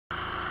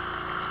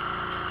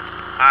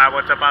Hi,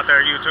 what's up out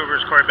there,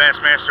 YouTubers? Corey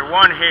Bassmaster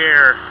 1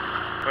 here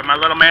with my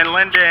little man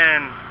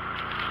Lyndon,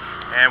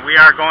 and we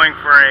are going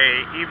for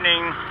a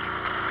evening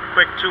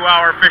quick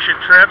 2-hour fishing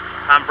trip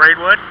on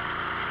Braidwood.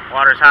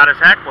 Water's hot as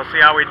heck. We'll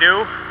see how we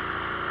do.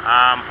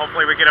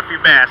 Hopefully we get a few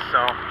bass.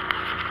 So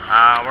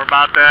we're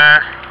about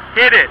to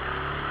hit it.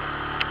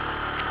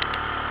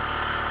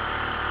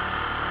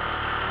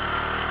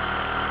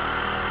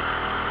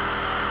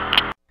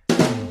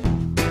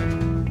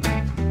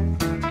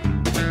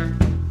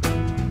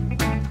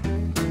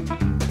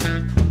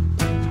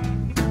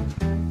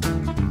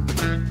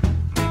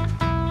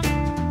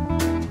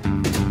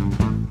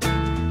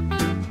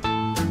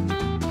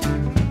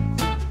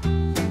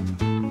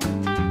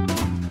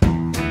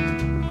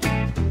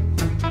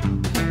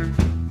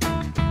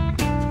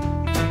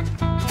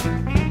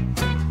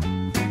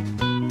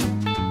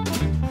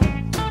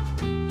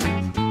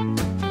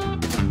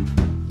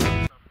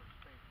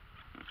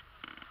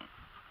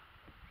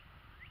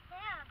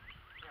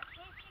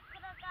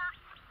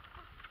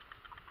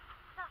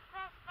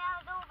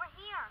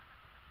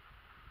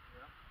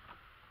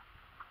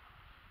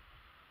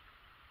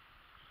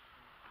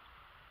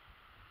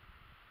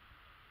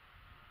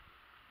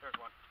 There's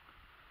one.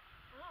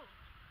 Ooh.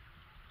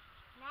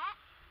 Net?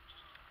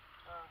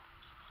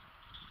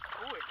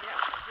 Ooh,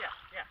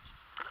 yeah.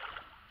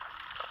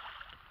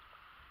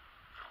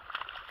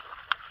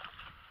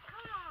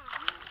 Come on.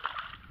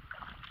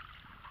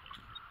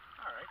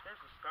 Alright,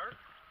 there's a start.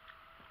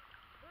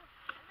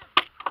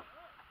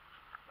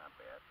 Not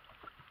bad.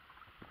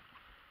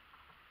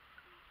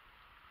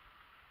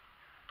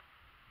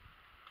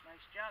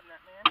 Nice job,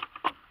 net man.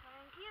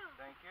 Thank you.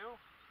 Thank you.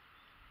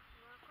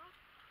 You're welcome.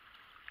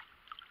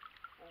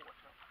 Oh,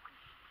 watch out.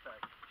 Sorry.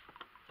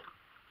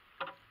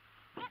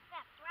 Get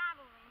that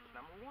throttle in.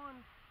 Number one.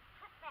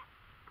 Put that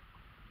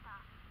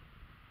stop.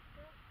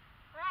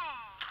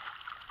 Flag.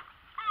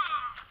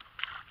 Ah.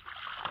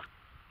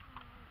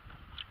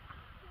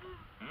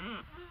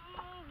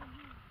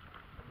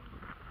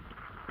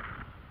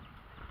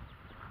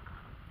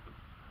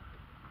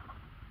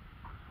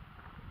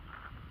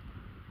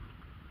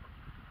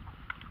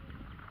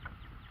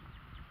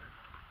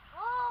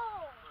 Oh.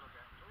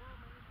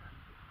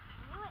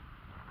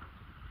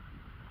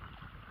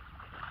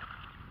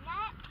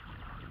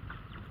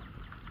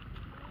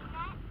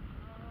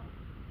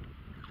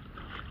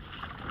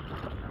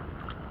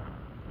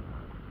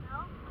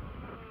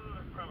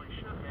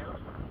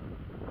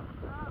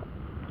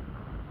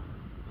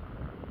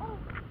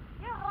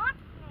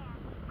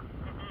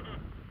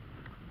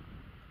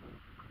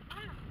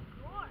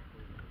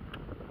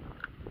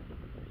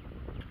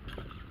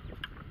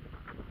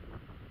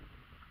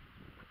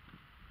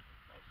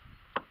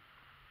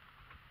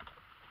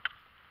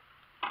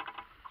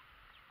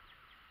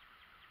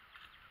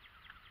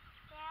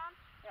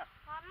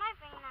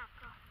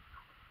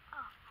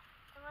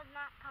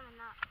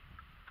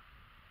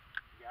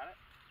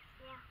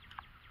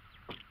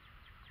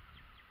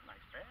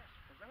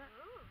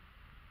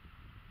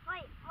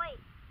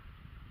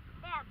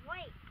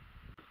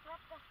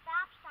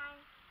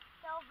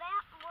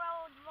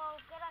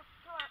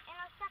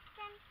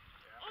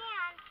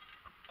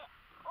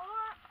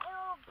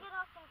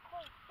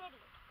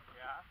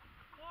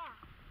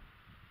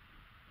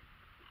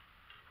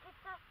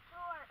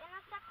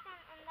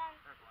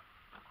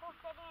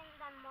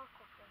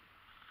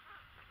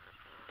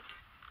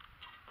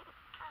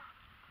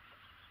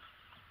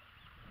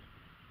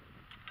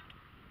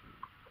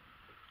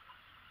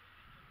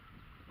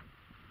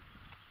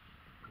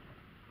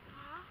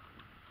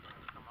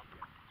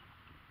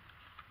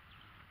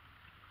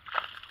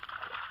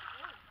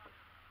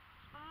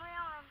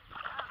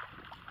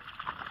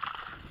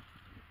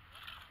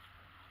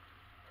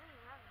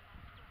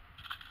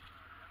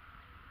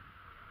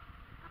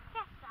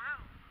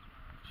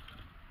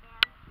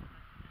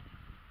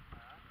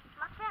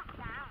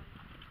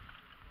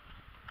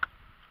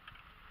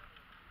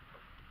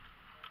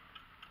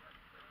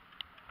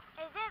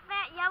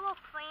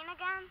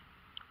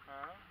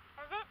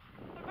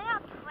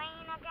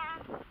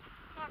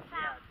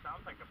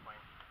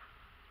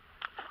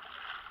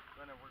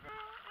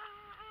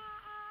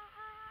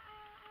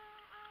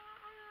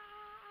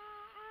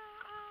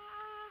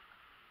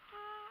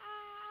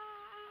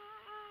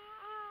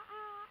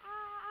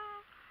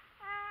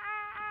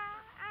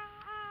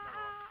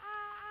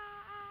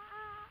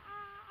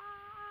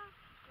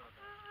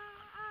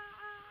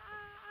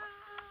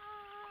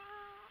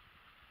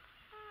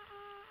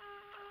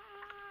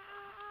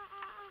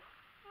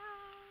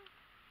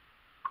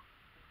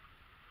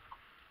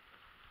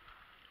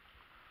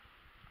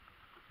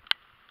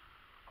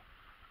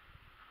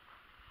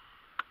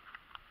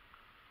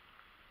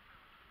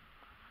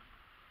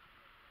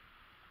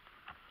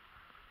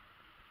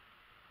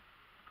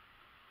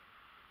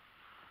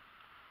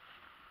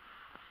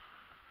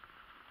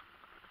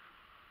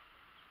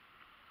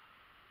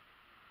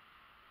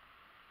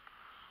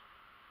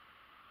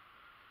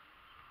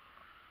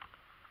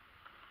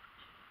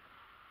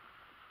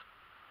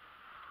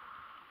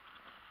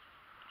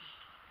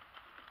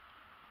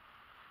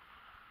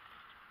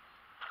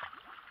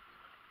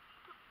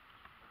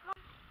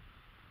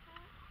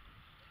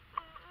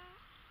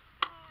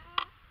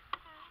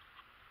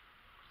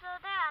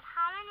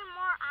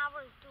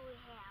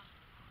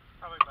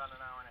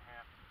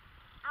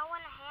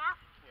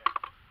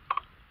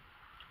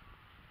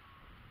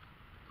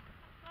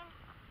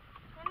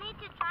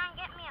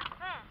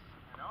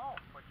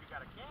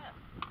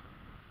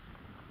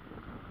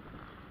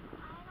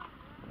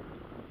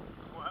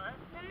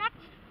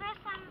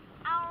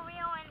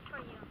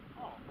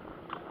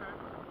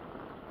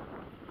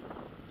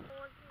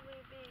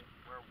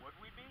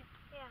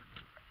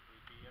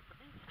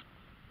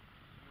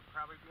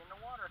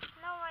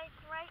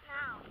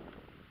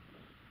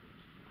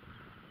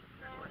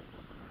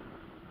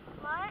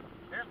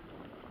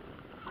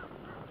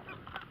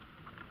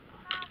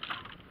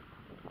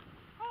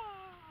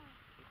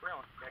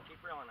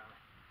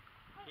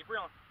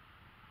 reeling.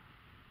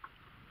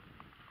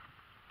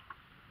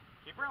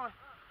 Keep reeling.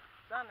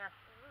 It's on there.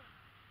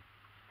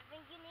 I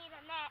think you need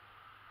a net.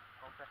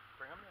 Okay,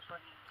 bring them this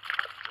way.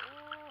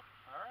 Ooh,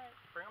 all right,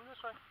 bring them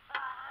this way. Ooh,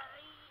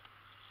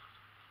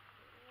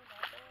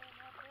 not bad,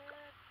 not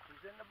bad.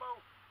 He's in the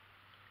boat.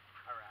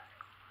 All right.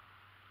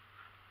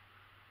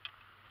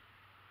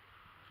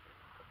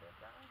 Put that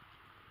down.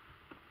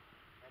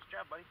 Nice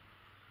job, buddy.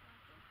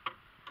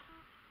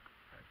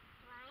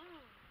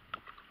 Slimy.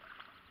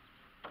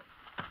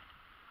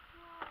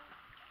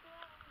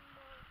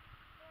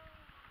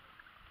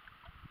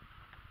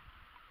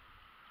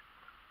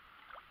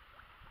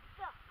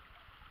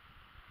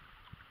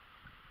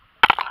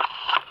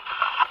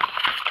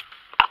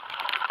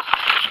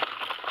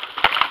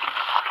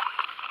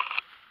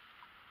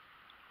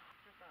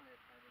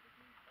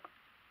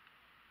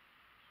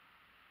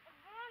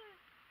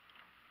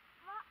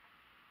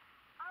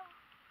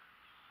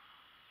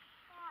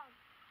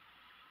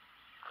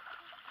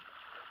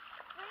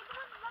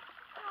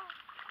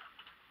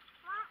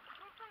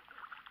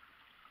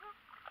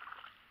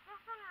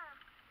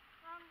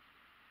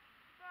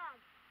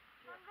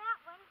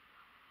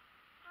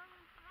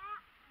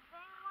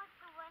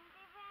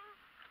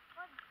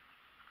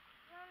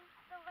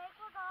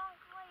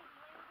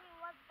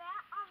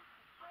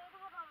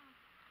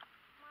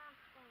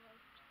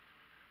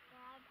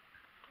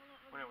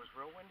 When it was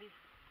real windy?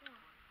 Yeah.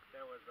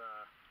 That was,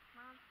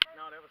 Monster?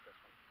 no, that was this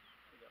one.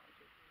 See that one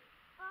too.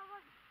 Well, it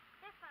was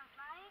different,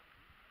 right?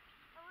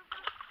 It was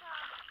just,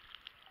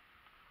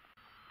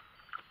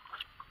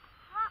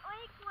 what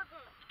lake was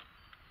it? It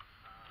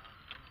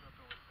was up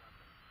in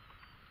Wisconsin.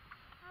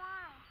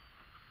 Why?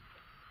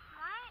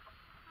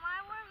 Why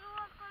were you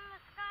up in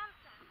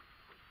Wisconsin?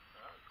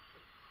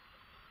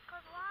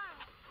 Cause why?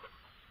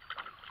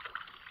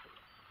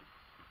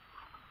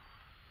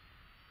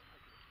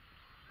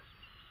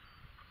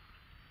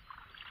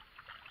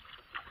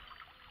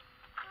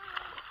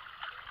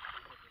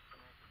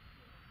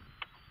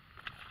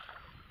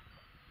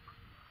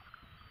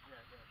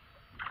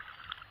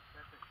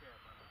 That's a shad,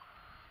 Mama.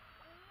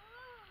 In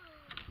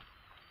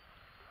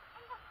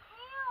the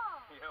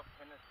tail. Yep,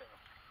 in the tail.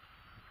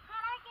 Can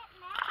I get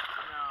next?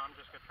 No, I'm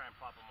just gonna try and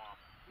pop them off.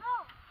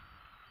 No.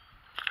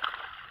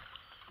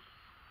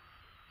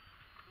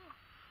 Did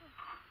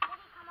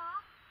he come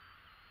off?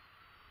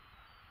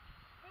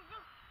 Did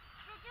you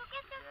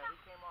get yourself? Yeah,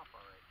 he came off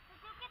all right. Did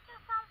you get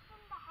yourself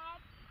in the head?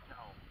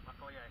 No,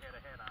 luckily I had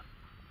a head on.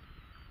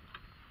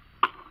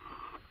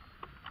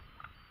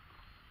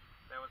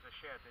 That was a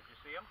shad. Did you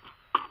see him?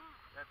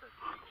 That's a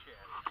big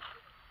shad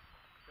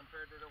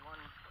compared to the one.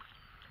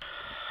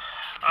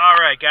 All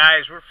right,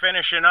 guys, we're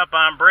finishing up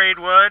on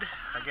Braidwood.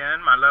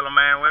 Again, my little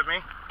man with me.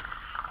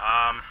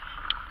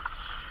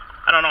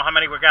 I don't know how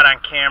many we got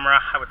on camera.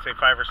 I would say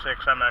 5 or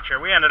 6. I'm not sure.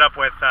 We ended up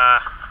with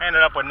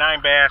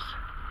 9 bass.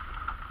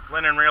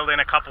 Lennon reeled in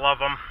a couple of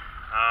them.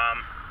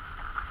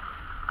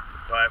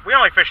 But we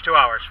only fished 2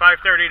 hours.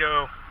 5:30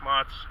 to,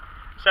 well, it's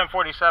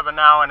 7:47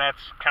 now, and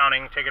that's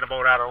counting taking the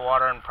boat out of the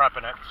water and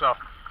prepping it. So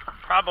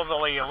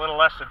probably a little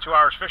less than 2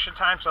 hours fishing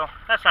time. So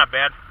that's not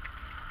bad.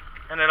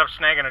 Ended up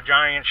snagging a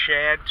giant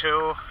shad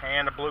too,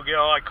 and a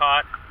bluegill I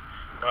caught.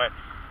 But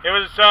it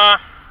was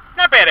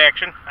not bad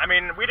action. I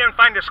mean, we didn't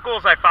find the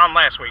schools I found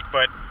last week,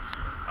 but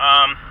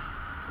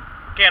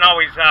can't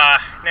always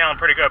nail them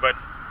pretty good. But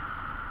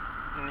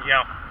you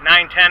know,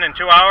 9, 10 in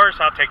 2 hours,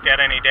 I'll take that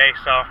any day.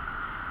 So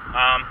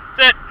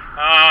that's it.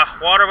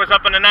 Water was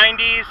up in the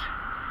 90s,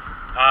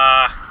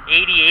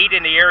 88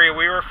 in the area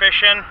we were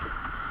fishing,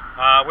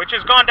 which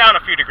has gone down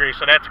a few degrees,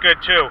 so that's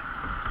good too.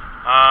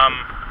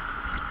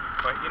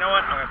 But you know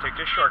what? I'm going to take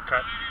this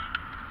shortcut.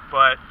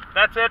 But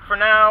that's it for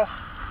now.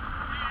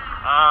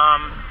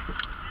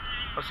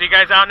 We'll see you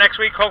guys out next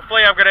week.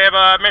 Hopefully, I'm going to have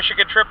a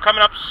Michigan trip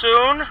coming up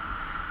soon.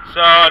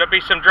 So there'll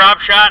be some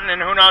drop shotting,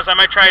 and who knows, I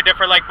might try a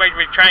different, like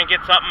maybe try and get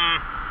something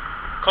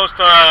close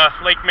to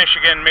Lake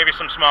Michigan, maybe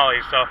some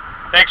smallies. So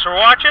thanks for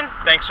watching.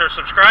 Thanks for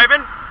subscribing.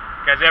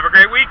 You guys have a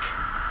great week.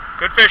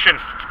 Good fishing.